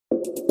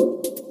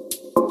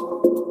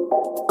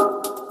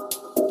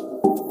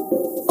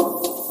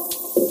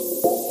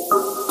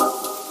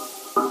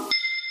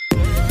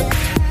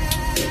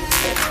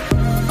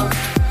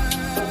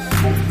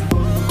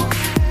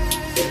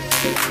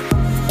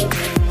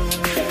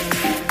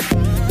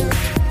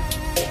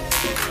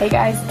Hey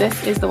guys,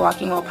 this is the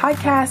Walking Well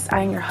podcast.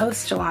 I'm your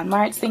host, Jalon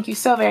Martz. Thank you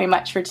so very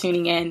much for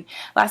tuning in.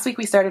 Last week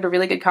we started a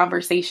really good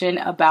conversation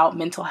about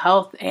mental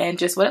health and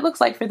just what it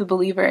looks like for the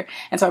believer.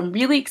 And so I'm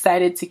really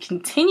excited to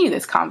continue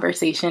this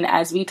conversation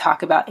as we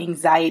talk about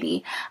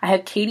anxiety. I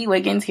have Katie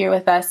Wiggins here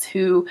with us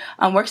who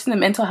works in the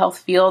mental health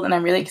field, and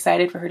I'm really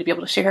excited for her to be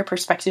able to share her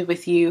perspective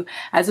with you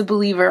as a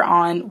believer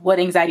on what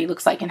anxiety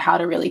looks like and how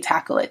to really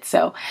tackle it.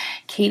 So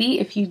Katie,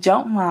 if you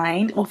don't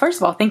mind, well, first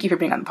of all, thank you for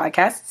being on the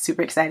podcast.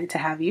 Super excited to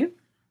have you.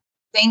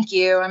 Thank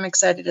you. I'm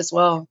excited as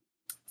well.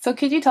 So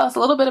could you tell us a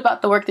little bit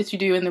about the work that you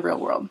do in the real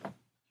world?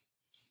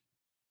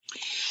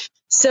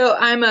 So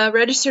I'm a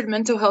registered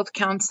mental health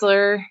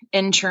counselor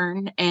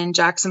intern in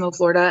Jacksonville,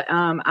 Florida.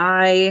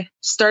 I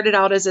started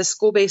out as a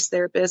school-based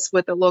therapist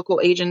with a local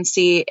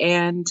agency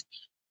and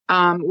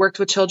worked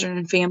with children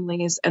and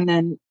families. And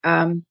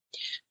then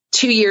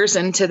 2 years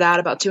into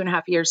that, about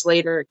 2.5 years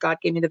later, God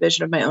gave me the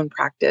vision of my own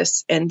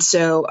practice. And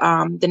so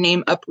the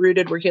name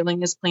Uprooted, Where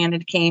Healing is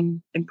Planted,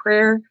 came in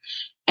prayer.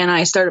 And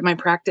I started my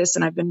practice,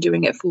 and I've been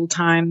doing it full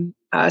time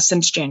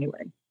since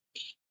January.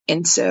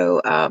 And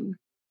so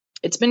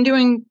it's been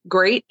doing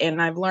great.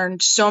 And I've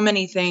learned so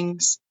many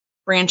things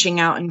branching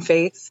out in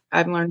faith.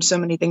 I've learned so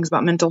many things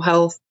about mental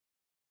health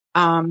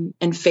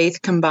and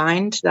faith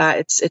combined that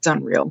it's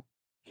unreal.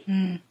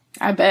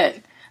 I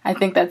bet. I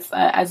think that's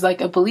as like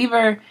a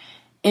believer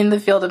in the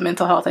field of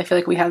mental health, I feel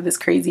like we have this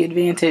crazy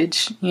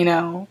advantage,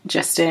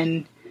 just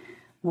in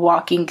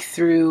walking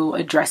through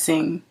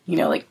addressing,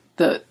 like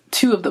the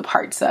two of the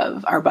parts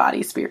of our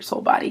body, spirit, soul,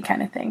 body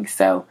kind of thing.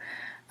 So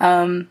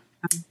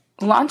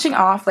launching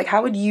off, like,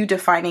 how would you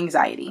define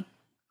anxiety?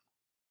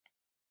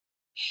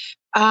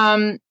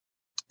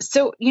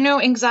 So,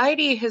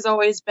 anxiety has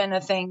always been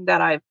a thing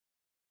that I've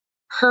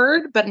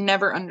heard, but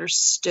never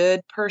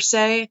understood per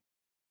se.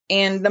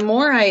 And the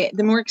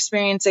more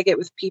experience I get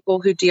with people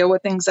who deal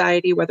with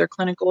anxiety, whether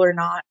clinical or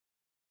not,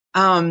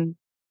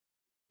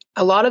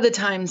 a lot of the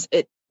times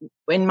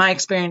in my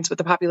experience with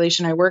the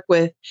population I work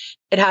with,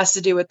 it has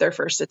to do with their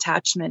first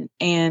attachment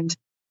and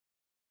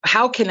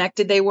how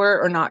connected they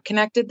were or not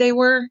connected they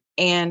were,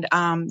 and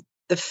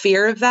the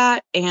fear of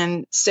that.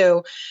 And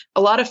so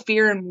a lot of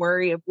fear and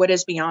worry of what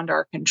is beyond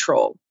our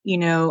control,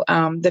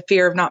 the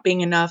fear of not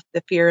being enough,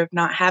 the fear of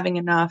not having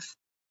enough,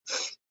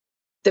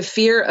 the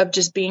fear of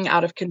just being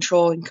out of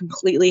control and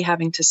completely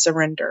having to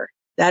surrender.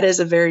 That is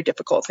a very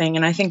difficult thing.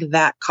 And I think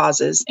that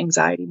causes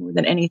anxiety more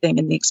than anything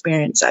in the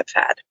experience I've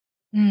had.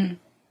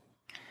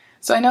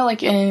 So I know,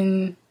 like,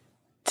 in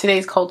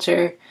today's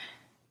culture,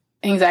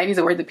 anxiety is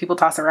a word that people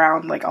toss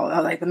around, like, oh,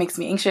 like, that makes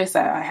me anxious.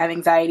 I have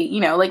anxiety,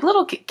 like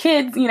little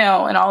kids, and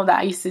all of that.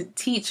 I used to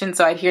teach. And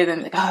so I'd hear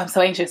them like, oh, I'm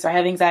so anxious, or I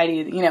have anxiety,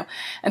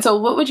 And so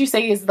what would you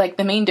say is like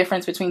the main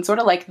difference between sort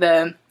of like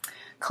the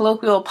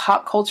colloquial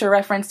pop culture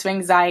reference to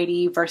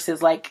anxiety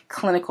versus like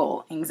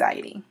clinical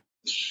anxiety?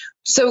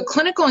 So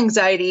clinical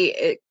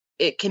anxiety,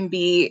 it can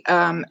be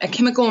a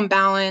chemical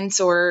imbalance,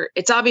 or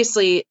it's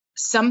obviously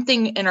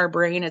something in our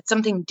brain. It's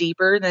something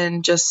deeper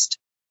than just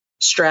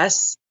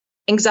stress.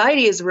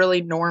 Anxiety is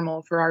really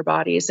normal for our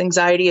bodies.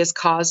 Anxiety is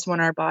caused when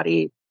our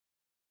body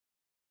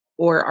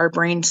or our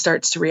brain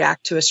starts to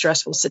react to a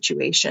stressful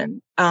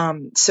situation.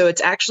 So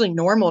it's actually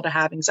normal to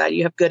have anxiety.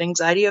 You have good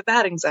anxiety, you have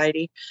bad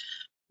anxiety.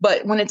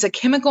 But when it's a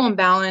chemical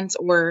imbalance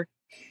or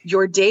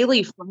your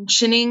daily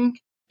functioning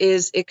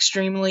is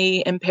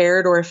extremely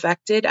impaired or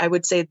affected, I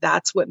would say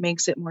that's what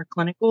makes it more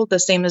clinical. The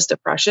same as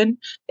depression.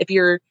 If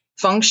your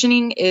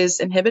functioning is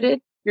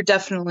inhibited, you're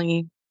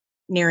definitely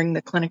nearing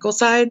the clinical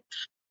side.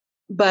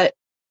 But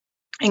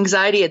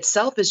anxiety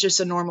itself is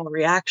just a normal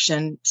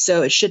reaction.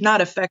 So it should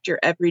not affect your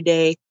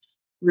everyday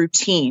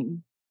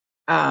routine.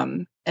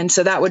 And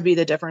so that would be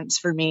the difference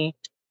for me.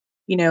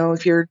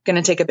 If you're going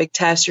to take a big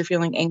test, you're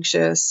feeling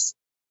anxious,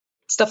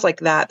 stuff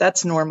like that.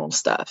 That's normal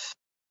stuff.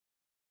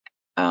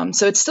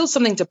 So it's still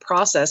something to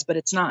process, but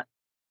it's not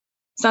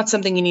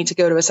something you need to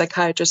go to a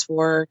psychiatrist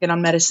for, get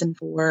on medicine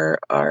for,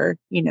 or,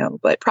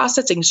 but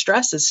processing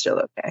stress is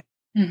still okay.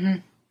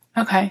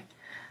 Mm-hmm. Okay.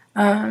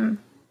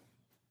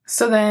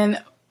 So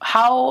then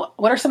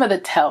what are some of the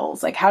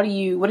tells? Like,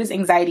 what does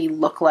anxiety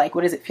look like?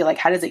 What does it feel like?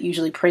 How does it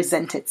usually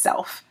present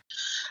itself?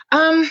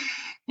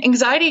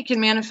 Anxiety can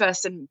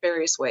manifest in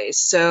various ways.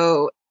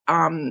 So,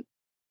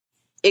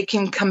 it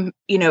can come,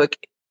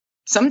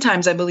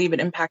 sometimes I believe it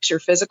impacts your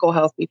physical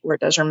health before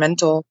it does your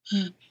mental.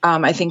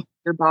 I think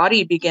your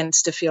body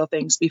begins to feel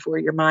things before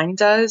your mind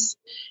does.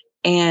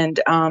 And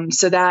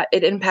so that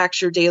it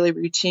impacts your daily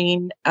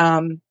routine.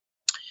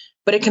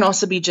 But it can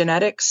also be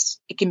genetics.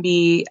 It can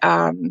be,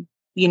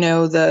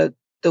 the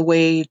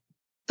way,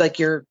 like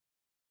your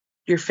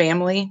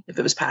family, if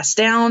it was passed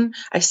down.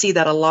 I see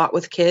that a lot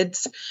with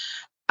kids.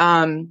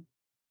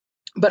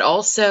 But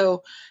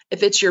also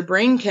if it's your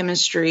brain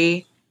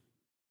chemistry,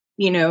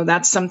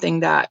 that's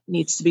something that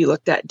needs to be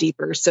looked at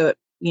deeper. So,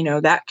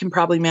 that can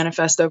probably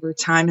manifest over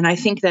time. And I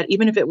think that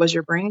even if it was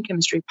your brain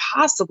chemistry,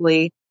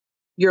 possibly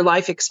your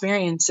life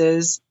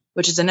experiences,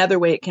 which is another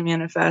way it can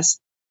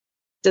manifest,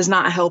 does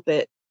not help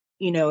it.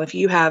 If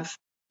you have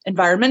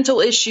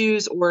environmental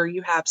issues or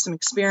you have some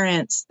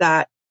experience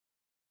that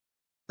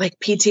like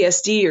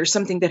PTSD or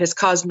something that has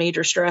caused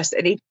major stress.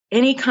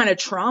 Any kind of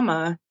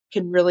trauma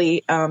can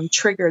really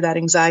trigger that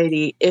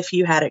anxiety if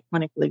you had it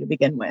clinically to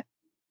begin with.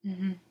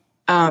 Mm-hmm.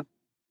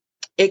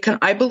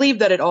 I believe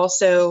that it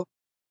also,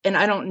 and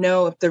I don't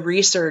know if the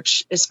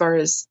research, as far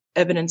as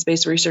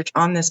evidence-based research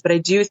on this, but I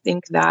do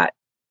think that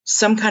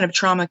some kind of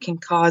trauma can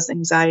cause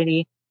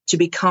anxiety to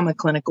become a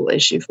clinical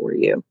issue for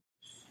you.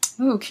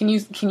 Ooh, can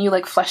you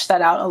like flesh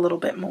that out a little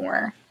bit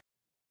more?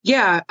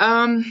 Yeah.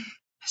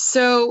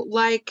 So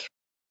like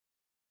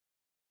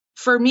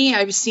for me,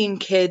 I've seen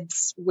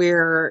kids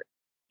where,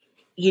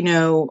 you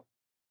know,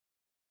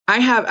 I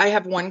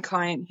have one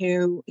client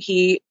who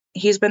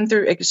he's been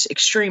through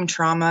extreme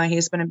trauma.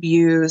 He's been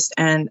abused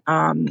and,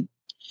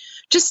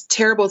 just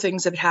terrible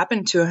things have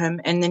happened to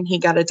him. And then he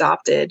got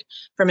adopted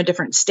from a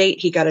different state.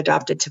 He got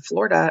adopted to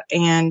Florida,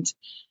 and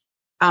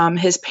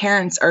his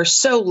parents are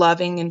so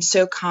loving and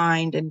so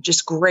kind and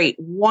just great,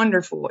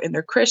 wonderful. And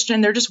they're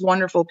Christian. They're just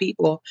wonderful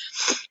people.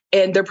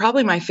 And they're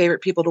probably my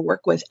favorite people to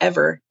work with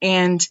ever.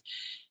 And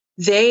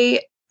they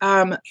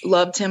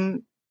loved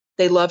him.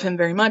 They love him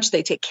very much.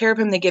 They take care of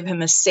him. They give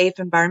him a safe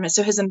environment.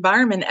 So his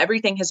environment,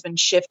 everything has been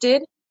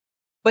shifted,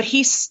 but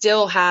he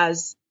still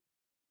has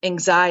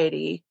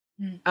anxiety.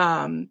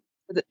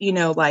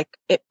 Like,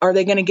 are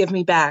they going to give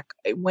me back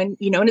when,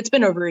 and it's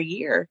been over a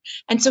year.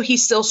 And so he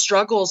still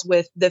struggles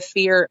with the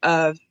fear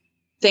of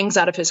things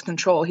out of his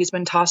control. He's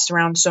been tossed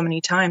around so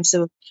many times.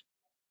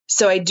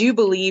 So I do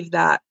believe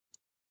that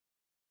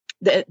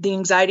the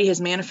anxiety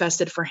has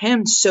manifested for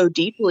him so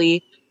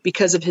deeply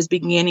because of his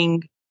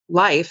beginning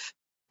life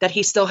that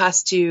he still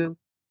has to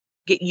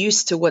get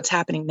used to what's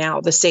happening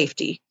now. The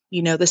safety,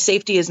 the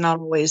safety is not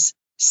always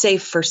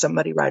safe for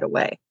somebody right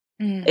away.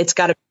 It's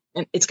got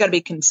to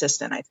be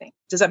consistent, I think.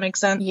 Does that make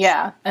sense?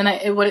 Yeah. And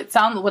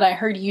what I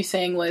heard you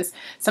saying was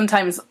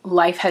sometimes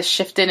life has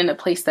shifted in a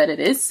place that it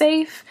is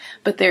safe,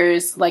 but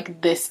there's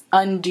like this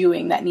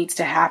undoing that needs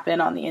to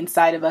happen on the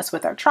inside of us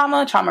with our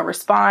trauma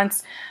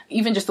response,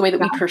 even just the way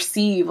that we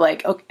perceive,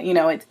 like, okay,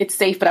 it's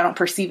safe, but I don't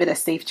perceive it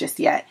as safe just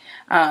yet.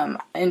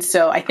 And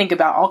so I think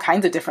about all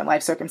kinds of different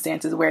life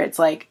circumstances where it's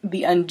like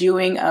the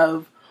undoing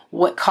of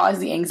what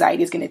caused the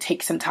anxiety is going to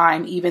take some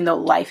time, even though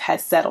life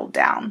has settled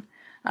down.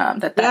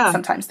 That's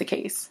sometimes the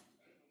case.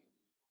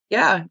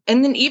 Yeah.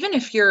 And then even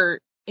if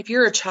you're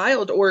a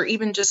child or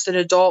even just an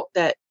adult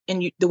that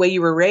the way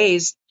you were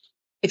raised,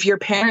 if your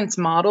parents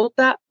modeled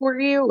that for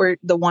you or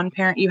the one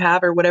parent you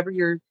have or whatever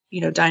your,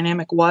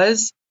 dynamic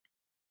was,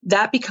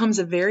 that becomes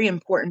a very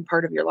important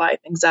part of your life.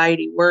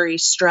 Anxiety, worry,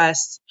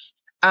 stress.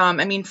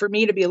 For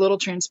me to be a little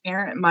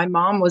transparent, my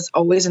mom was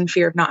always in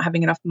fear of not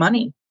having enough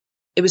money.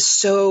 It was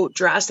so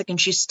drastic, and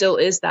she still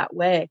is that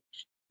way.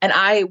 And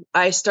I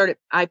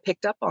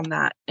picked up on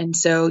that. And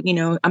so,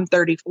 I'm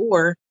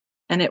 34,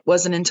 and it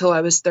wasn't until I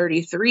was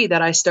 33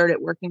 that I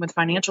started working with a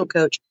financial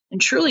coach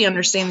and truly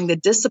understanding the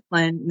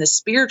discipline and the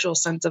spiritual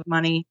sense of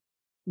money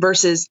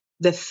versus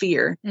the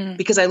fear,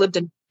 because I lived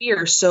in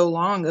fear so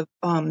long of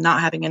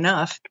not having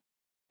enough.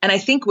 And I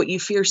think what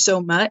you fear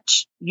so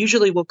much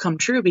usually will come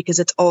true because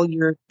it's all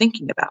you're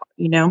thinking about,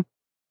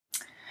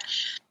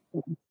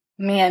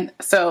 Man,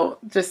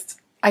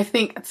 I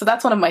think, so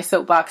that's one of my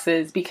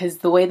soapboxes, because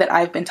the way that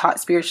I've been taught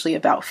spiritually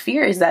about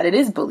fear is that it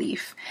is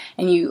belief.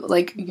 And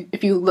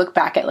if you look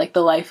back at like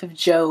the life of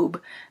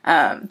Job,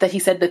 that he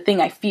said, the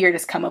thing I feared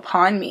has come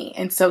upon me.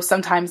 And so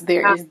sometimes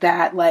there is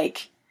that,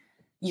 like,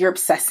 you're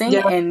obsessing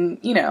and,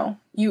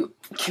 you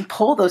can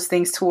pull those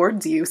things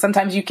towards you.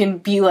 Sometimes you can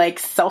be like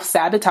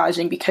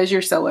self-sabotaging because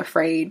you're so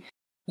afraid.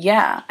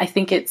 Yeah, I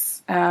think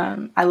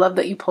I love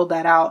that you pulled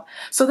that out.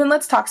 So then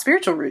let's talk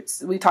spiritual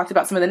roots. We talked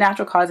about some of the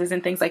natural causes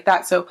and things like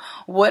that. So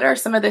what are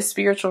some of the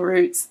spiritual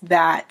roots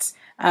that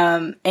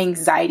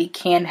anxiety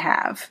can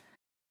have?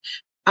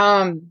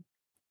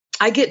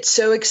 I get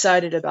so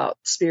excited about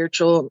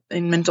spiritual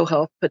and mental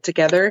health put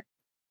together.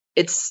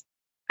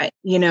 I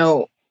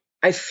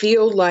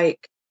feel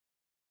like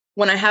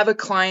when I have a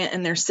client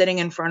and they're sitting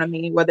in front of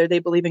me, whether they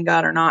believe in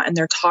God or not, and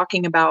they're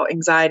talking about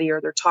anxiety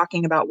or they're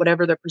talking about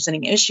whatever their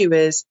presenting issue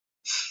is,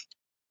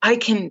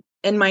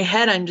 in my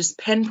head, I'm just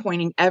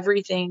pinpointing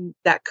everything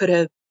that could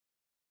have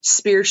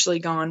spiritually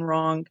gone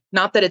wrong.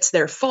 Not that it's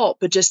their fault,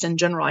 but just in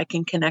general, I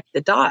can connect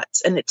the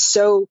dots, and it's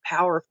so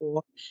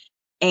powerful.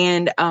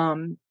 And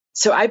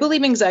so I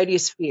believe anxiety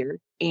is fear.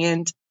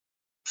 And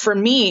for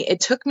me,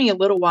 it took me a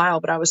little while,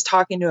 but I was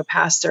talking to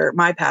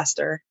my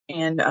pastor,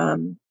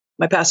 and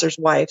my pastor's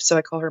wife, so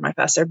I call her my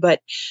pastor.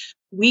 But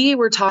we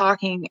were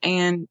talking,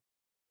 and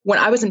when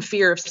I was in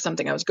fear of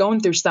something, I was going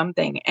through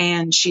something,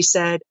 and she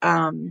said,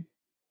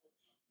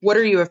 what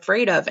are you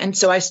afraid of? And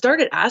so I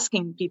started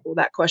asking people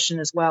that question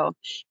as well.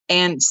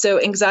 And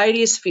so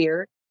anxiety is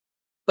fear,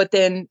 but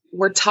then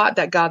we're taught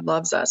that God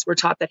loves us. We're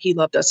taught that he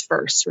loved us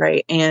first,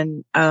 right?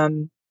 And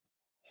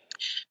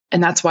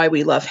that's why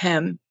we love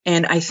him.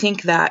 And I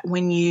think that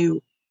when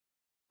you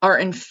are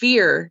in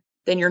fear,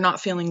 then you're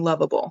not feeling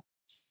lovable.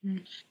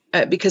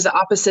 Because the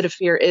opposite of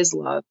fear is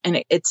love.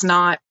 And it's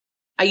not,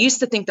 I used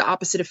to think the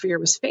opposite of fear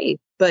was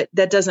faith, but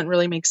that doesn't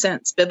really make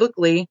sense.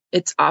 Biblically,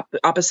 it's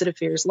opposite of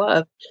fear is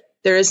love.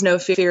 There is no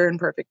fear in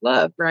perfect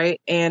love,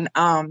 right? And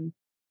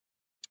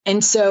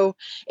so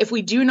if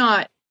we do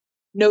not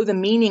know the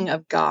meaning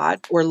of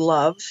God or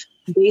love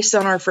based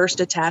on our first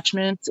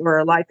attachments or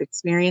our life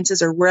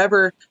experiences or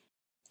whatever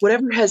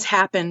has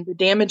happened, the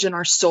damage in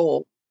our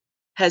soul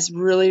has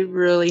really,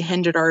 really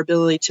hindered our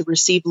ability to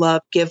receive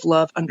love, give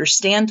love,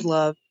 understand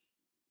love.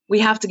 We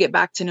have to get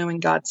back to knowing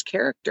God's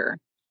character.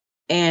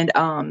 And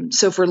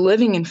so if we're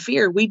living in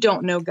fear, we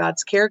don't know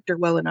God's character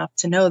well enough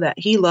to know that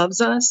he loves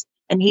us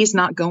and he's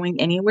not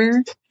going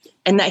anywhere,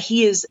 and that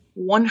he is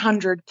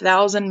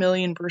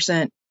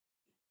 100,000,000,000%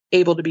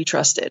 able to be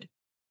trusted.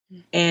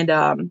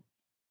 And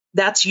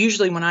that's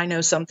usually when I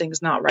know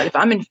something's not right. If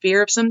I'm in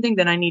fear of something,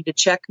 then I need to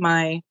check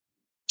my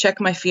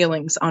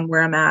feelings on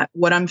where I'm at,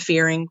 what I'm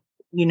fearing,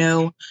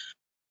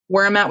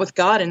 where I'm at with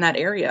God in that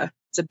area.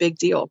 It's a big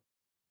deal.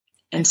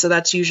 And so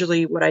that's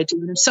usually what I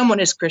do. And if someone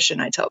is Christian,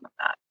 I tell them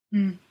that.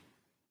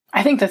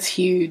 I think that's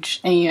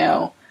huge.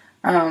 And,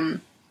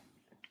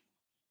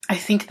 I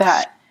think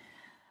that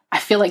I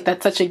feel like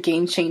that's such a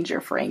game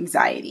changer for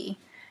anxiety,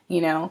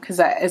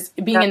 because as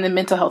being in the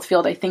mental health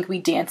field, I think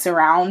we dance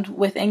around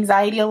with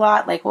anxiety a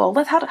lot. Like, well,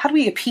 how do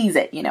we appease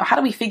it? How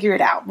do we figure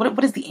it out?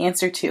 What is the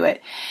answer to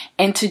it?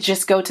 And to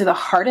just go to the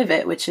heart of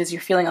it, which is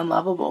you're feeling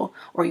unlovable,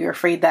 or you're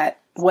afraid that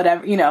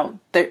whatever,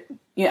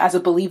 as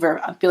a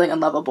believer, I'm feeling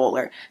unlovable,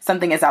 or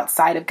something is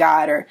outside of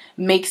God or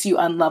makes you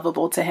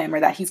unlovable to him, or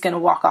that he's going to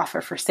walk off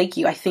or forsake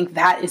you. I think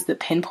that is the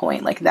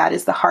pinpoint. Like, that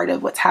is the heart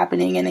of what's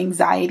happening in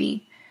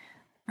anxiety.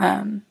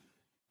 It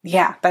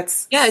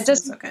doesn't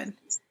so good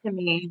to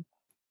me.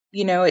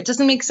 It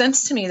doesn't make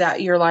sense to me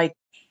that you're like,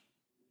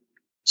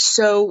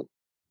 so,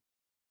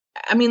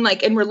 I mean,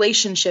 like in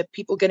relationship,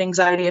 people get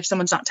anxiety if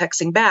someone's not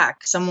texting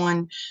back,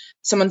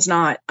 someone's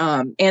not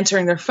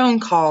answering their phone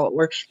call,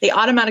 or they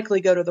automatically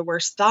go to the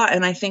worst thought.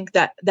 And I think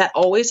that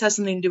always has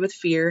something to do with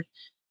fear.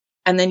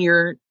 And then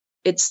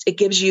it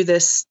gives you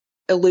this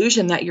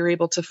illusion that you're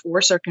able to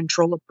force or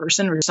control a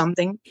person or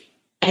something,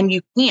 and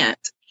you can't.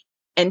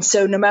 And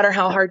so no matter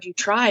how hard you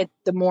try,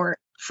 the more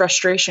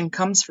frustration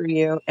comes for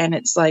you. And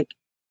it's like,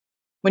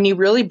 when you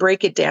really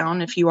break it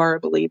down, if you are a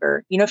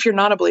believer, if you're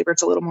not a believer,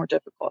 it's a little more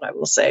difficult, I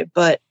will say.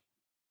 But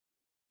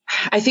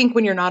I think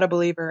when you're not a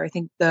believer, I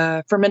think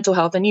for mental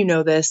health, and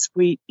this,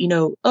 we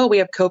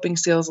have coping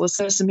skills,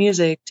 listen to some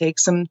music, take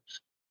some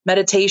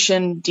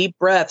meditation, deep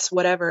breaths,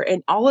 whatever.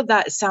 And all of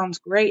that sounds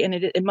great. And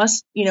it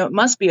must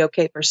be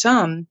okay for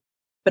some,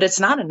 but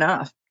it's not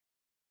enough.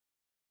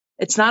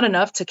 It's not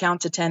enough to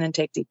count to 10 and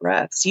take deep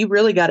breaths. You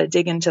really got to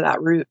dig into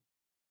that root.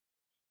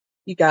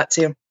 You got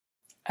to.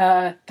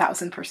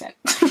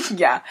 1,000%.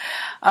 Yeah.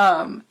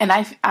 And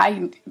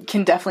I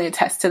can definitely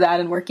attest to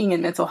that in working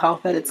in mental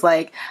health, that it's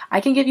like,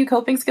 I can give you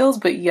coping skills,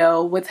 but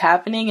what's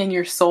happening in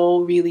your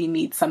soul really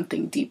needs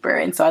something deeper.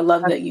 And so I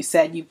love that you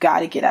said you've got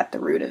to get at the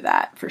root of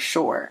that, for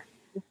sure.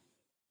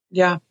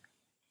 Yeah,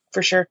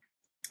 for sure.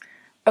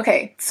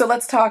 Okay. So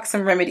let's talk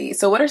some remedies.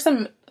 So what are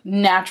some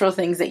natural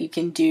things that you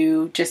can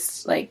do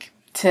just like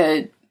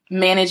to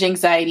manage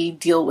anxiety,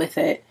 deal with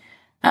it,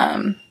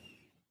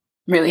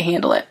 really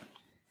handle it?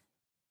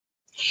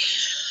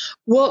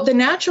 Well, the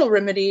natural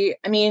remedy,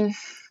 I mean,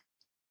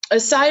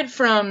 aside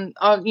from,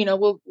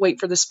 we'll wait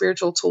for the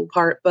spiritual tool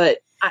part, but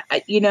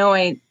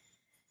I'm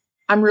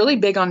really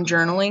big on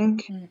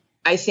journaling.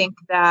 I think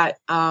that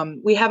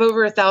we have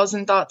over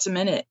 1,000 thoughts a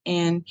minute,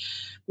 and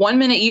one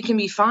minute you can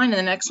be fine, and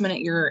the next minute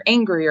you're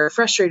angry or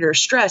frustrated or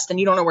stressed, and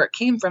you don't know where it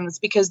came from. It's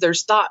because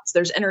there's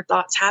inner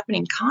thoughts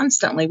happening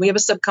constantly. We have a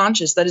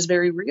subconscious that is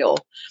very real.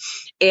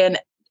 And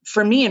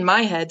for me, in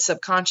my head,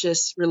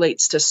 subconscious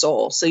relates to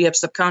soul. So you have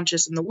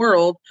subconscious in the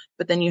world,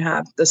 but then you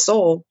have the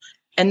soul.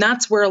 And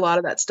that's where a lot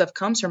of that stuff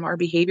comes from. Our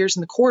behaviors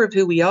and the core of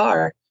who we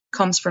are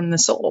comes from the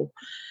soul.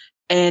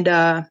 And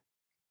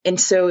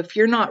so if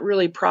you're not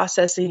really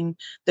processing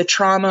the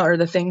trauma or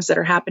the things that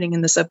are happening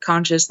in the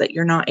subconscious that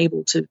you're not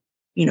able to,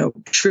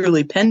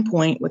 truly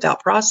pinpoint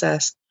without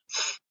process,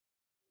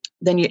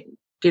 then you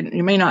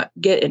may not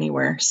get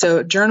anywhere.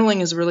 So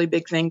journaling is a really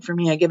big thing for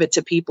me. I give it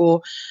to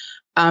people.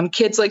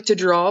 Kids like to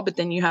draw, but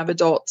then you have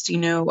adults,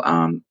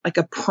 like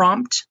a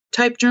prompt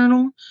type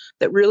journal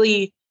that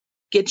really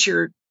gets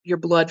your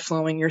blood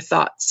flowing, your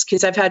thoughts.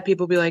 Because I've had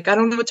people be like, I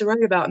don't know what to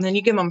write about. And then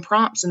you give them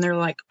prompts and they're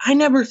like, I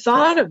never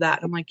thought of that.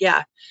 I'm like,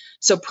 yeah.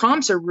 So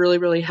prompts are really,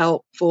 really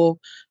helpful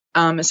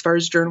as far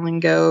as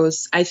journaling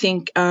goes. I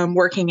think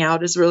working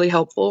out is really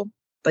helpful.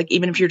 Like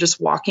even if you're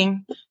just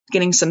walking,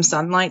 getting some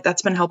sunlight,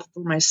 that's been helpful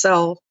for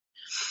myself.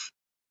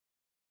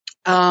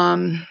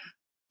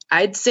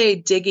 I'd say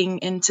digging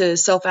into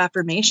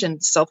self-affirmation,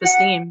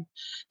 self-esteem.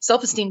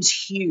 Self-esteem's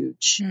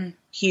huge,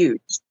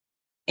 huge.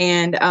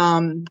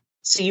 And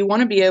so you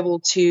want to be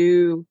able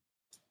to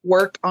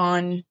work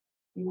on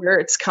where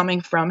it's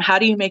coming from. How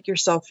do you make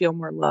yourself feel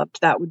more loved?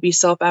 That would be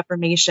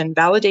self-affirmation,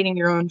 validating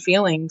your own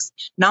feelings,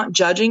 not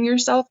judging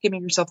yourself,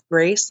 giving yourself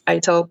grace. I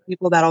tell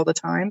people that all the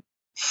time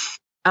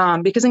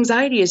because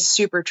anxiety is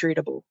super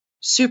treatable,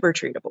 super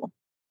treatable.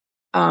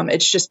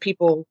 It's just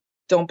people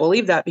don't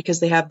believe that because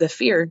they have the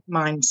fear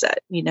mindset,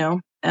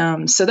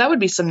 so that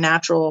would be some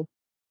natural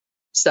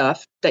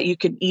stuff that you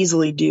can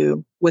easily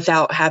do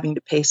without having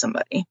to pay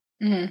somebody.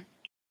 Mm-hmm.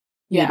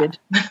 Yeah. Needed.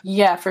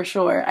 Yeah, for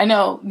sure. I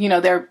know,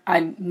 I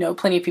know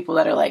plenty of people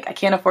that are like, I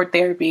can't afford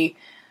therapy,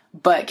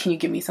 but can you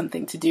give me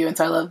something to do? And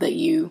so I love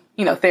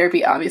that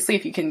therapy, obviously,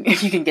 if you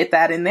can get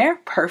that in there,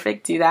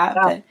 perfect, do that.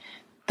 Yeah. But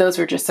those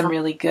were just some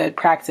really good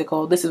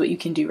practical, this is what you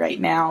can do right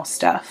now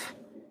stuff.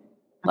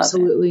 Love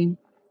Absolutely. It.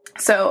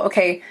 So,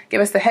 okay,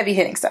 give us the heavy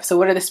hitting stuff. So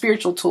what are the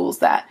spiritual tools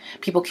that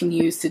people can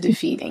use to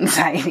defeat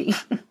anxiety?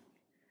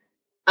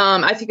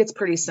 I think it's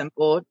pretty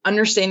simple.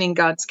 Understanding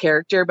God's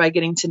character by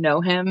getting to know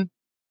him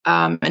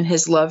and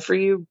his love for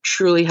you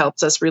truly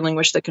helps us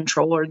relinquish the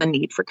control or the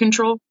need for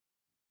control.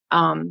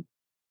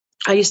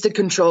 I used to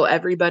control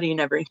everybody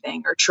and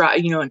everything, or try,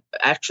 and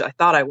actually I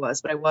thought I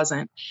was, but I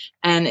wasn't.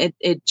 And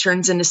it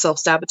turns into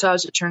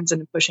self-sabotage. It turns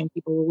into pushing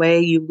people away.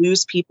 You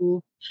lose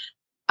people.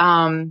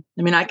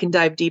 I can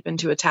dive deep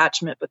into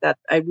attachment, but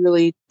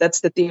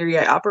that's the theory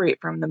I operate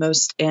from the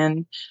most.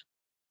 And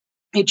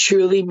it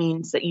truly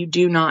means that you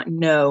do not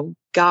know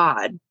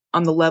God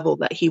on the level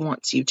that he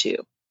wants you to.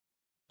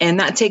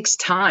 And that takes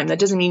time. That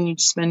doesn't mean you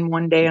spend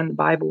one day on the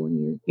Bible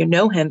and you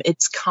know him.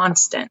 It's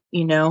constant,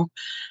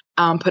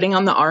 putting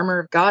on the armor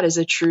of God is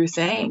a true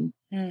thing.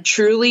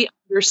 Truly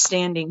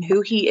understanding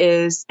who he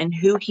is and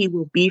who he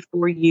will be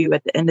for you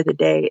at the end of the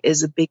day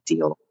is a big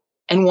deal.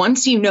 And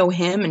once you know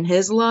him and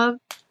his love,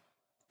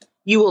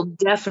 you will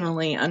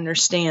definitely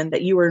understand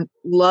that you are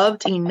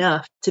loved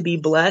enough to be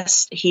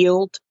blessed,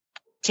 healed,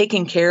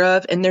 taken care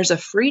of. And there's a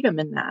freedom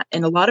in that.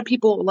 And a lot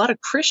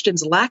of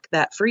Christians lack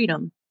that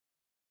freedom.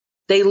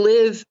 They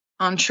live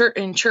in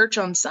church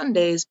on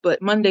Sundays,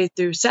 but Monday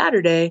through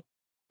Saturday,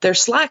 they're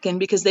slacking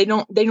because they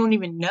don't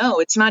even know.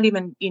 It's not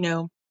even,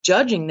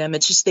 judging them.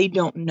 It's just, they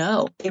don't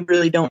know. They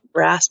really don't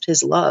grasp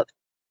his love.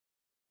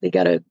 They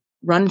got to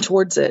run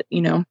towards it,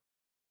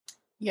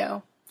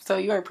 Yo, so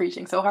you are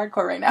preaching so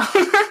hardcore right now.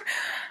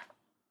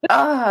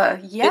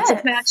 Yes. It's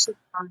a passion.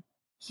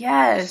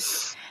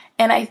 Yes.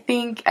 And I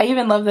think I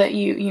even love that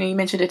you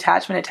mentioned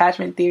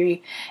attachment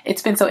theory.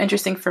 It's been so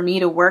interesting for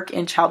me to work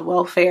in child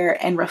welfare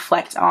and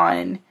reflect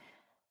on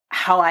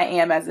how I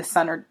am as a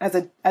son or as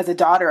a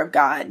daughter of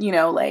God,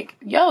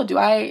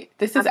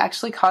 this is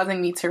actually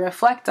causing me to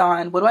reflect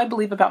on, what do I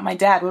believe about my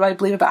dad? What do I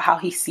believe about how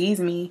he sees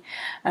me?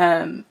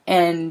 And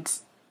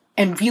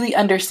really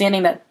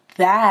understanding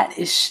that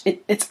is,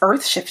 it's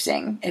earth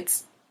shifting.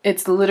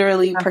 It's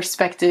literally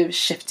perspective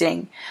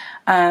shifting.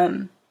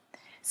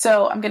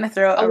 So I'm going to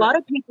throw a lot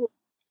of people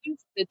use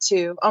it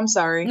too. I'm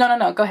sorry.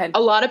 No, go ahead. A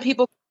lot of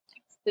people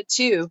use it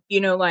too.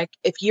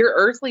 If your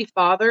earthly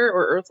father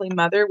or earthly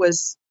mother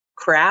was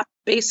crap,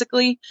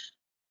 basically.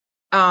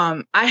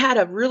 I had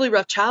a really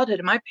rough childhood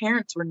and my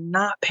parents were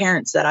not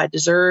parents that I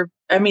deserved.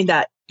 I mean,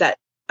 did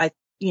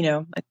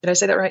I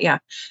say that right? Yeah.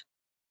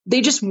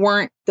 They just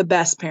weren't the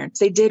best parents.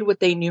 They did what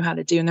they knew how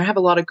to do, and I have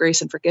a lot of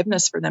grace and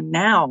forgiveness for them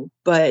now.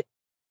 But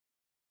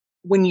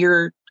when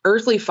your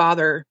earthly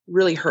father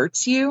really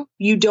hurts you,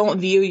 you don't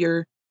view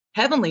your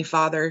heavenly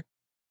father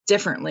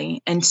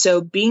differently. And so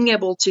being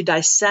able to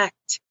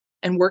dissect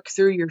and work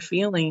through your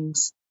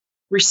feelings,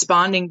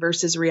 responding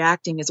versus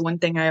reacting, is one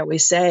thing I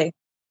always say.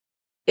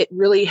 It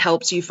really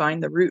helps you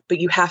find the root, but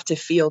you have to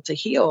feel to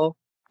heal.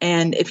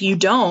 And if you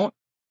don't,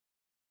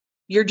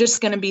 you're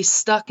just going to be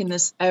stuck in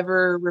this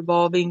ever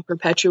revolving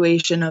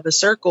perpetuation of a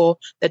circle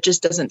that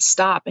just doesn't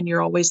stop. And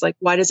you're always like,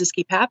 why does this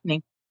keep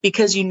happening?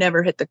 Because you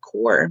never hit the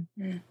core.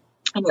 And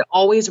it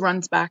always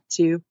runs back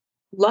to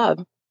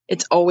love.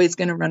 It's always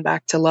going to run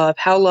back to love.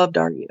 How loved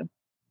are you?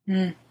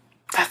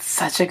 That's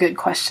such a good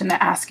question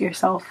to ask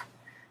yourself.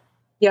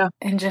 Yeah.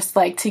 And just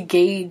to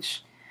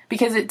gauge,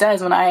 because it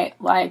does. When I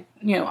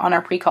on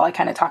our pre-call, I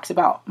kind of talked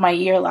about my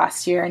year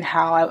last year and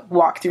how I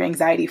walked through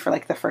anxiety for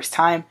the first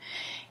time.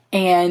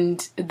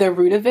 And the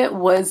root of it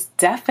was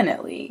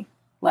definitely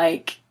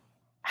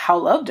how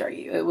loved are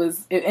you? It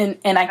was, and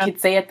I could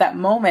say at that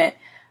moment,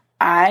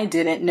 I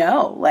didn't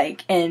know,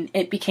 and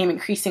it became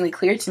increasingly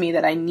clear to me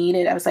that I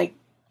was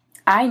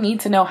I need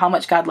to know how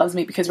much God loves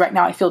me, because right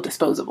now I feel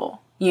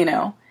disposable,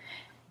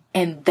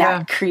 and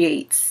that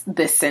creates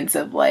this sense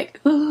of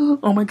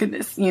oh my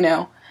goodness,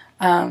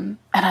 and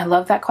I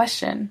love that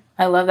question.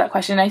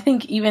 I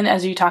think even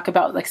as you talk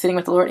about sitting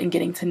with the Lord and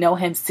getting to know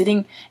him,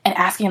 sitting and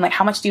asking him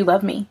how much do you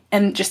love me?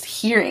 And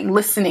just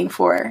listening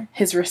for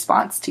his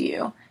response to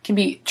you can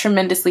be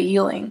tremendously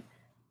healing.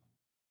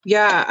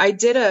 Yeah, I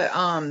did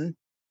a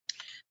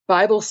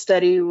Bible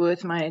study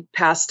with my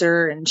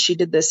pastor, and she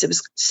did this. It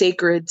was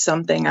Sacred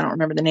something. I don't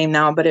remember the name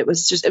now, but it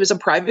was a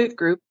private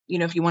group.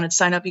 If you wanted to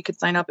sign up, you could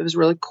sign up. It was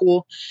really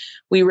cool.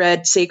 We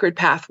read Sacred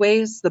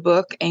Pathways, the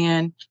book,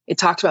 and it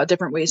talks about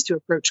different ways to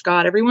approach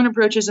God. Everyone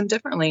approaches him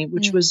differently,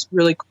 which was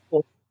really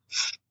cool.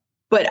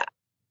 But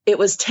it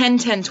was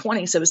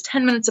 10-10-20. So it was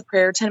 10 minutes of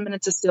prayer, 10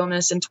 minutes of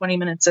stillness, and 20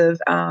 minutes of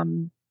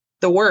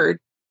the word.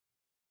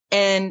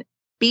 And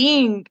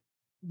being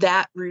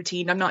that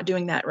routine, I'm not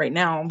doing that right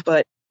now,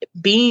 but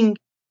being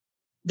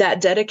that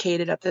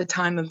dedicated at the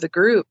time of the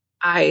group,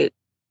 I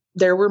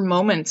there were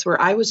moments where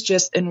I was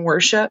just in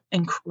worship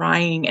and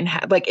crying and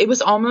like, it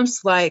was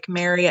almost like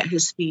Mary at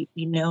his feet,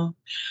 you know?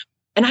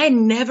 And I had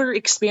never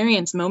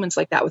experienced moments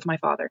like that with my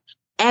father,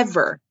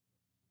 ever.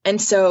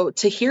 And so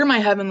to hear my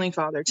Heavenly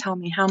Father tell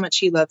me how much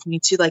he loved me,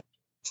 to like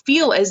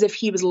feel as if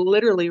he was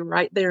literally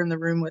right there in the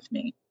room with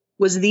me,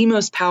 was the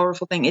most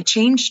powerful thing. It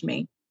changed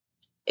me.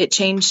 It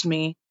changed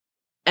me.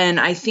 And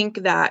I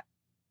think that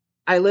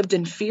I lived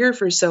in fear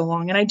for so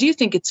long. And I do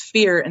think it's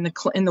fear in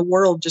the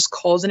world just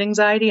causing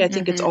anxiety. I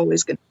think it's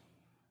always good.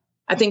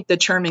 I think the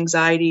term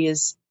anxiety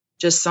is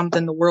just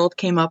something the world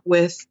came up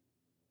with.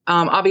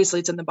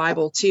 Obviously it's in the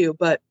Bible too,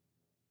 but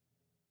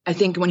I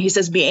think when he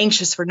says be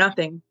anxious for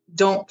nothing,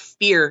 don't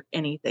fear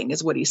anything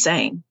is what he's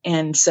saying.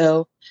 And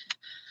so,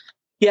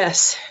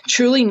 yes,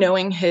 truly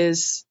knowing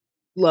his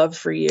love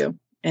for you,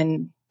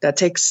 and that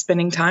takes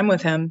spending time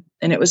with him.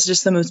 And it was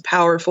just the most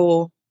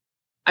powerful.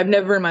 I've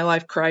never in my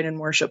life cried in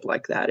worship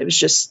like that. It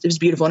was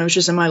beautiful. And it was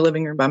just in my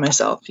living room by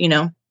myself, you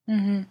know?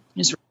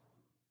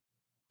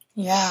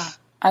 Yeah.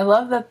 I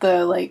love that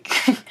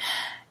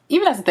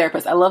even as a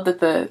therapist, I love that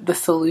the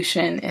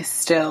solution is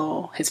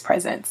still his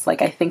presence.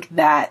 Like, I think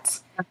that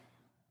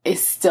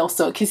is still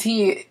so, because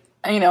he,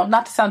 you know,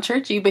 not to sound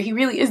churchy, but he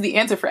really is the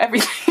answer for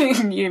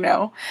everything, you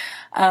know?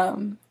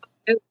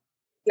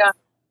 Yeah.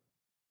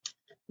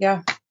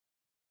 Yeah.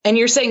 And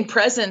you're saying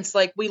presence,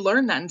 like we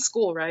learn that in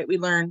school, right? We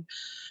learn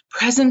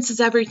presence is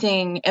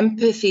everything,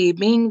 empathy,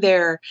 being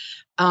there,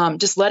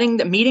 just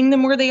meeting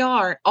them where they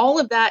are. All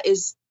of that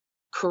is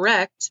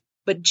correct.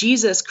 But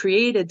Jesus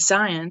created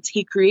science.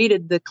 He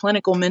created the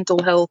clinical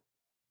mental health.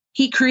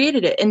 He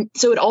created it. And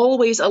so it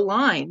always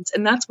aligns.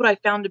 And that's what I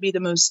found to be the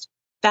most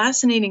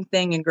fascinating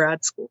thing in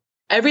grad school.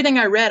 Everything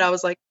I read, I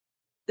was like,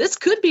 this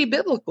could be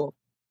biblical.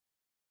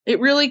 It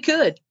really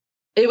could.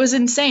 It was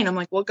insane. I'm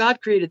like, well, God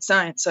created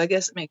science, so I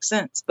guess it makes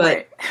sense.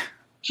 But right.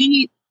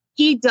 he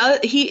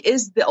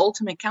is the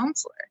ultimate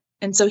counselor.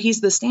 And so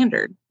he's the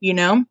standard, you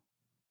know?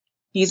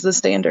 He's the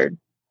standard.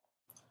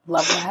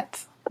 Love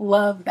that.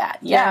 Love that.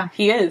 Yeah,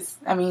 he is.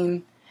 I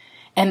mean,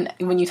 and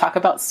when you talk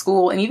about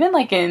school, and even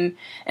like in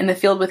the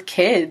field with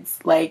kids,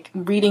 like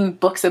reading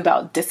books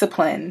about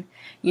discipline,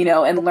 you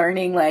know, and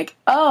learning like,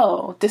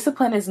 oh,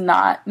 discipline is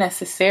not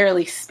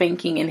necessarily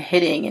spanking and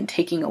hitting and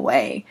taking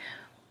away.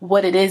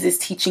 What it is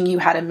teaching you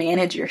how to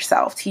manage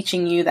yourself,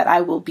 teaching you that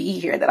I will be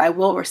here, that I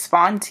will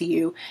respond to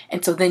you.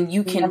 And so then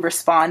you can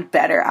respond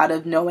better out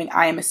of knowing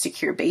I am a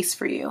secure base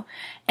for you.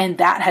 And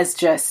that has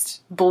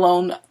just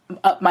blown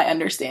up my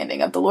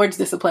understanding of the Lord's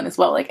discipline as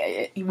well.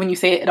 Like when you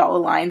say it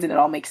all aligns and it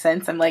all makes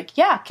sense, I'm like,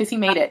 yeah, because he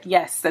made it.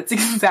 Yes, that's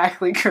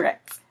exactly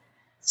correct.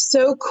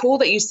 So cool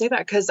that you say that,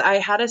 because I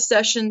had a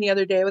session the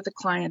other day with a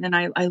client, and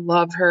I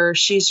love her.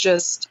 She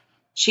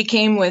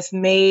came with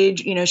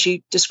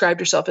she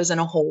described herself as in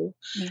a hole,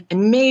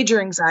 and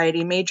major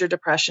anxiety, major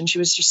depression. She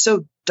was just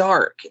so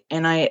dark,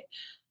 and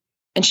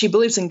she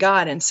believes in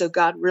God. And so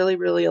God really,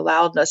 really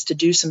allowed us to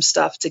do some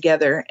stuff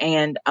together.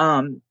 And,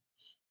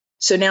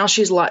 so now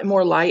she's a lot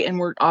more light, and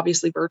we're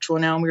obviously virtual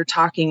now, and we were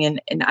talking,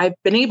 and I've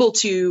been able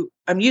to,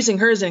 I'm using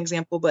her as an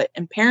example, but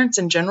in parents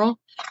in general,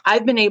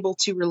 I've been able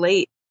to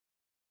relate.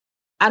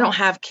 I don't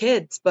have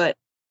kids, but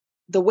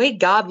the way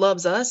God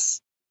loves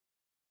us,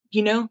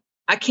 you know,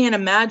 I can't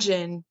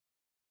imagine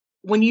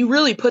when you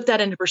really put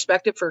that into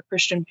perspective for a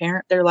Christian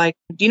parent. They're like,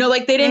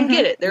 like they didn't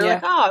get it. They're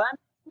like, oh, that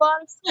makes a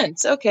lot of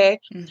sense. Okay.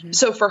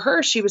 So for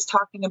her, she was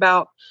talking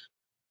about,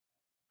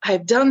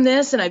 I've done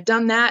this and I've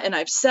done that, and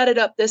I've set it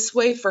up this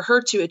way for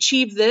her to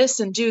achieve this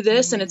and do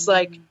this. And it's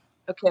like,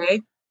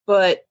 okay,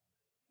 but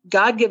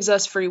God gives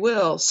us free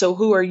will. So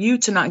who are you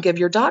to not give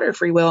your daughter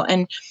free will?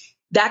 And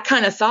that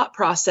kind of thought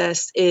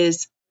process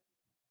is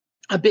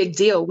a big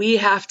deal. We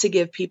have to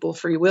give people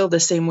free will the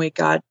same way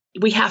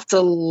we have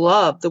to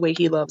love the way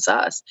he loves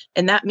us.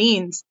 And that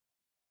means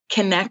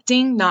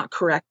connecting, not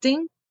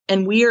correcting.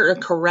 And we are a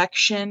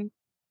correction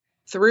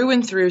through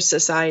and through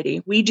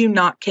society. We do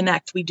not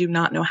connect. We do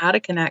not know how to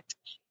connect.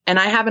 And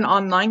I have an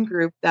online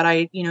group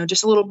that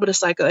just a little bit of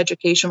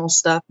psychoeducational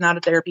stuff, not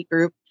a therapy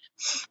group.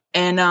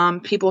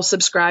 And people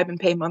subscribe and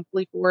pay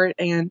monthly for it.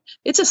 And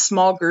it's a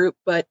small group,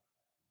 but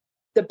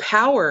the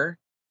power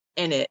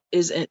in it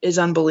is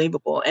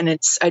unbelievable. And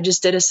I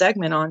just did a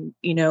segment on,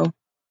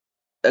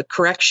 a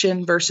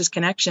correction versus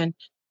connection.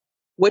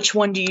 Which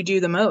one do you do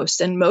the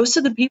most? And most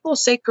of the people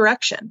say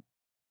correction,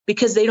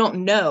 because they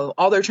don't know.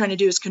 All they're trying to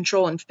do is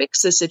control and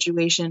fix the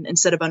situation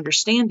instead of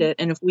understand it.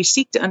 And if we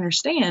seek to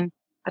understand,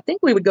 I think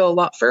we would go a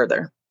lot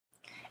further.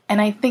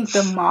 And I think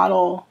the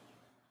model,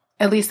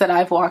 at least that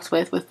I've walked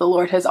with the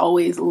Lord, has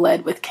always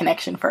led with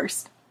connection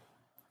first.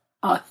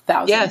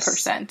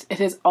 1,000%. It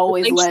has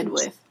always led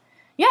with,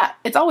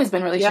 it's always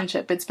been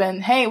relationship. It's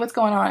been, hey, what's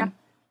going on?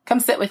 Come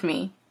sit with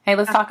me. Hey,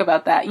 let's talk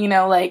about that. And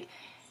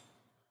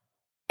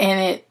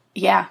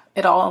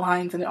it all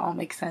aligns and it all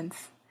makes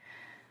sense.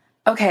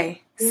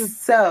 Okay.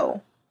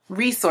 So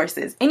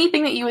resources,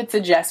 anything that you would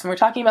suggest when we're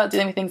talking about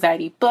dealing with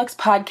anxiety, books,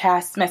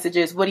 podcasts,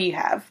 messages, what do you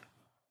have?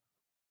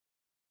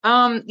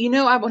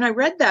 When I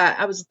read that,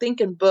 I was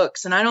thinking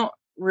books, and I don't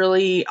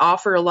really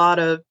offer a lot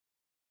of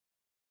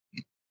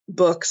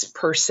books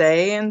per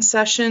se in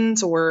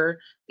sessions, or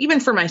even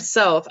for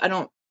myself, I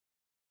don't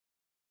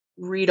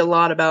read a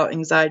lot about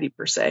anxiety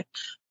per se,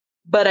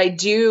 but I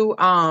do,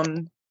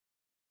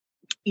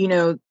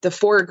 The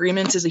Four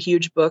Agreements is a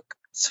huge book.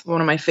 It's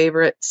one of my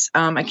favorites.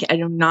 I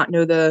do not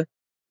know the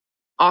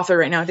author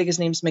right now. I think his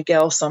name's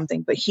Miguel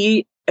something, but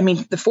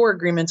The Four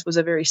Agreements was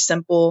a very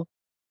simple,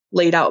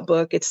 laid out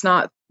book. It's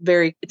not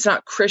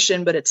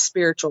Christian, but it's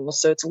spiritual.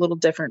 So it's a little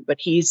different, but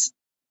I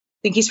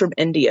think he's from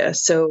India.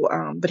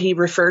 So, but he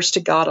refers to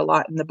God a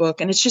lot in the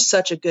book, and it's just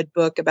such a good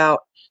book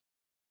about,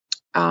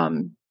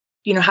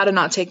 how to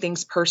not take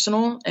things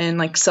personal and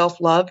like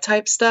self-love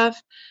type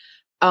stuff.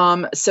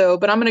 But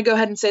I'm going to go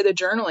ahead and say the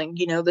journaling,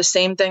 the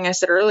same thing I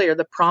said earlier,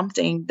 the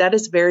prompting, that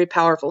is very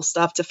powerful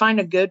stuff. To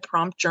find a good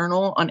prompt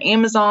journal on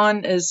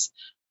Amazon has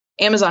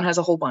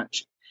a whole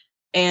bunch,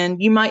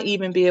 and you might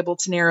even be able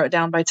to narrow it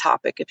down by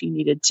topic if you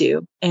needed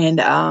to.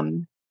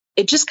 And,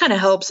 it just kind of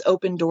helps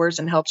open doors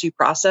and helps you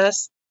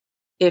process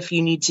if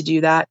you need to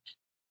do that.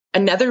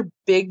 Another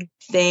big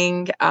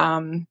thing,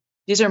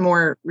 these are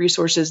more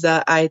resources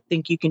that I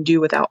think you can do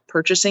without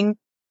purchasing.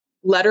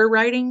 Letter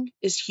writing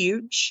is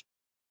huge.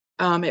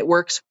 It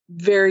works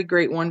very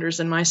great wonders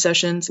in my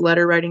sessions.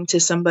 Letter writing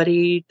to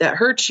somebody that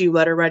hurts you,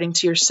 letter writing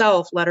to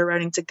yourself, letter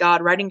writing to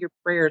God, writing your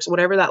prayers,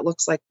 whatever that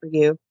looks like for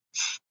you.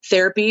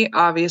 Therapy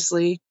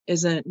obviously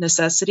is a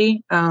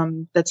necessity.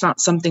 That's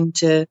not something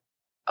to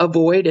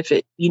avoid. If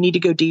you need to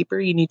go deeper,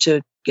 you need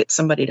to get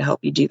somebody to help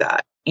you do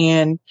that.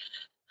 And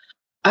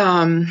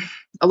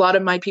a lot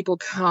of my people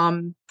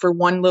come for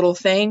one little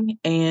thing,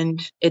 and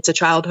it's a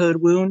childhood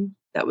wound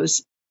that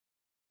was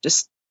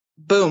just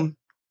boom,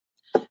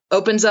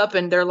 opens up,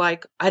 and they're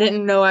like, I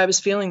didn't know I was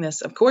feeling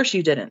this. Of course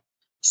you didn't.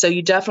 So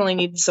you definitely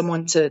need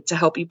someone to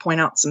help you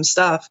point out some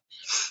stuff.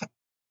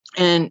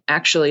 And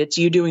actually it's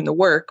you doing the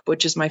work,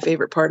 which is my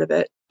favorite part of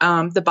it.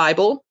 The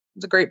Bible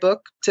is a great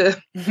book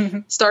to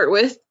start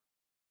with.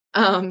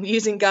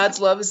 Using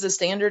God's love as the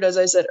standard, as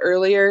I said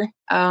earlier.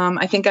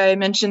 I think I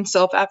mentioned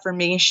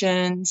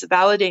self-affirmations,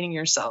 validating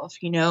yourself,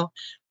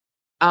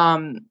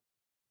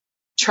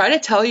 try to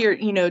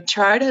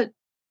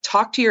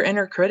talk to your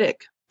inner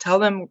critic, tell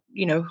them,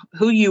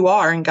 who you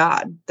are in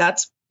God.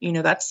 That's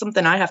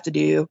something I have to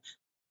do,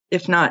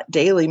 if not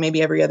daily,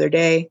 maybe every other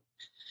day.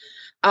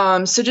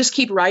 So just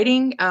keep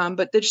writing.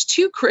 But there's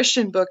two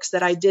Christian books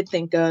that I did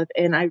think of,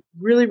 and I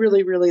really,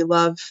 really, really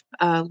love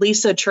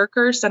Lisa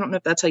TerKeurst. I don't know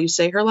if that's how you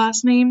say her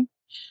last name.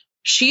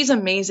 She's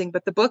amazing.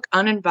 But the book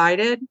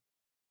Uninvited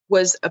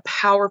was a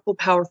powerful,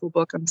 powerful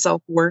book on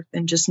self-worth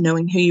and just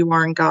knowing who you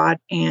are in God.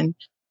 And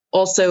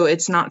also,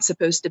 it's not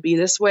supposed to be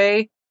this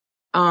way.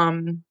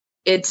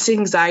 It's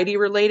anxiety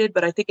related,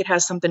 but I think it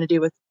has something to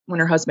do with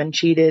when her husband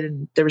cheated,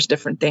 and there was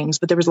different things,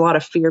 but there was a lot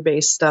of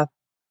fear-based stuff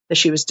that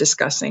she was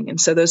discussing. And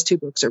so those two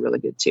books are really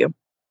good too.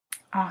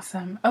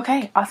 Awesome.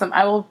 Okay. Awesome.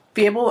 I'll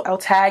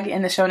tag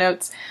in the show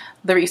notes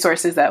the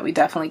resources that we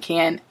definitely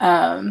can,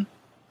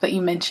 that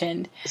you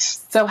mentioned.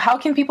 So how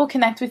can people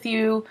connect with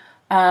you,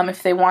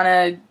 if they want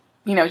to,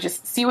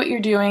 just see what you're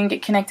doing,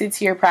 get connected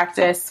to your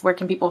practice? Where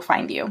can people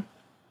find you?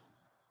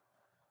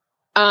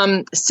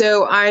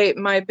 So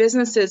my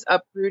business is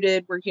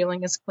Uprooted Where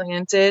Healing is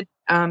Planted.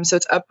 So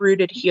it's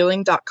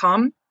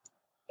uprootedhealing.com.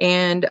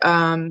 And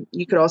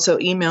you could also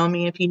email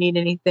me if you need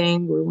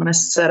anything or want to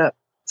set up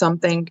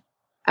something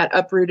at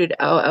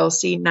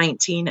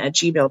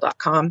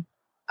uprootedllc19@gmail.com.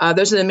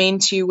 Those are the main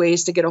two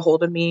ways to get a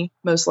hold of me,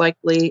 most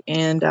likely.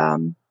 And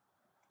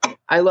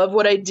I love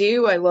what I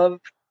do. I love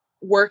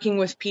working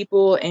with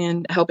people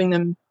and helping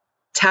them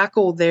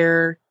tackle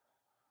their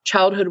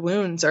childhood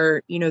wounds,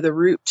 or, the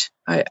root.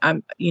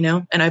 And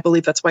I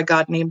believe that's why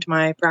God named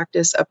my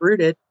practice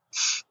Uprooted.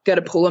 Got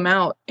to pull them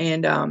out.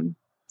 And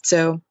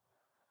so,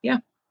 yeah.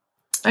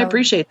 I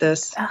appreciate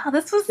this. Oh,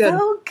 this was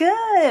so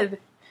good.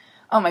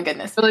 Oh my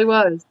goodness. It really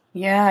was.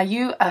 Yeah,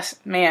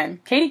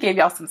 Katie gave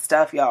y'all some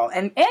stuff, y'all,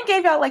 and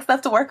gave y'all like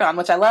stuff to work on,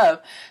 which I love.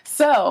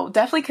 So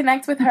definitely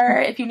connect with her.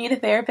 If you need a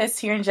therapist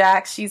here in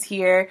Jax, she's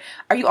here.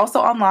 Are you also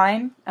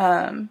online?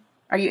 Are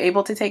you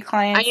able to take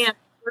clients? I am.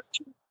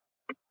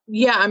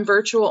 Yeah, I'm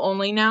virtual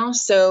only now.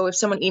 So if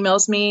someone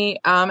emails me,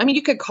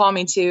 you could call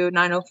me too,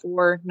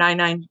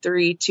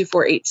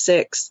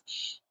 904-993-2486.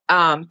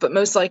 But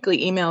most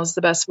likely email is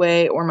the best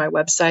way, or my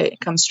website.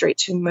 It comes straight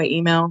to my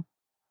email.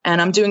 And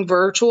I'm doing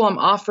virtual. I'm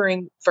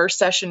offering first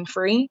session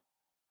free.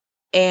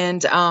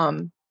 And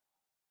then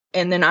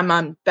I'm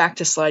on back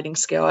to sliding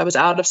scale. I was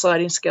out of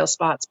sliding scale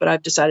spots, but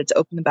I've decided to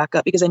open them back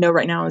up because I know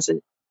right now is a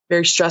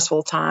very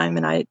stressful time,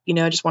 and I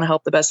just want to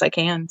help the best I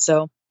can.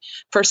 So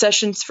first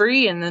session's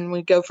free, and then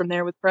we go from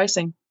there with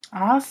pricing.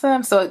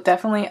 Awesome. So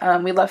definitely,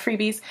 we love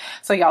freebies.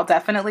 So y'all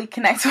definitely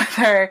connect with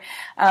her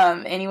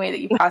any way that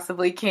you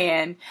possibly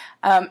can.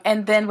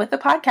 And then with the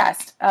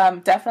podcast,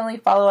 definitely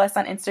follow us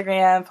on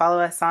Instagram,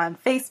 follow us on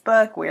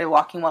Facebook. We're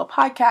Walking Well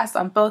Podcast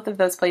on both of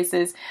those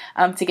places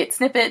to get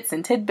snippets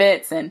and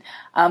tidbits and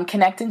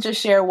connect and just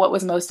share what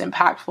was most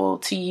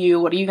impactful to you.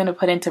 What are you going to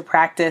put into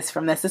practice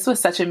from this? This was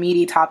such a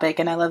meaty topic,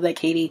 and I love that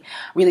Katie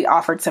really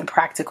offered some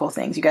practical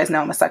things. You guys know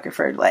I'm a sucker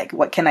for like,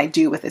 what can I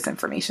do with this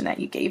information that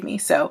you gave me?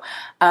 So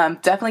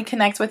definitely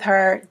connect with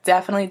her.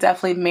 Definitely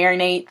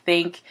marinate,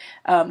 think,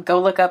 go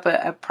look up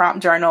a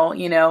prompt journal,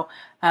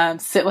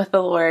 sit with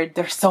the Lord.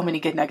 There's so many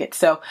good nuggets.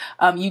 So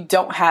you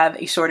don't have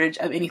a shortage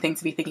of anything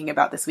to be thinking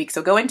about this week.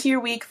 So go into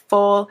your week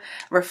full,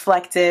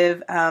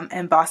 reflective,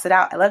 and boss it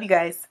out. I love you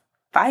guys.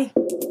 Bye.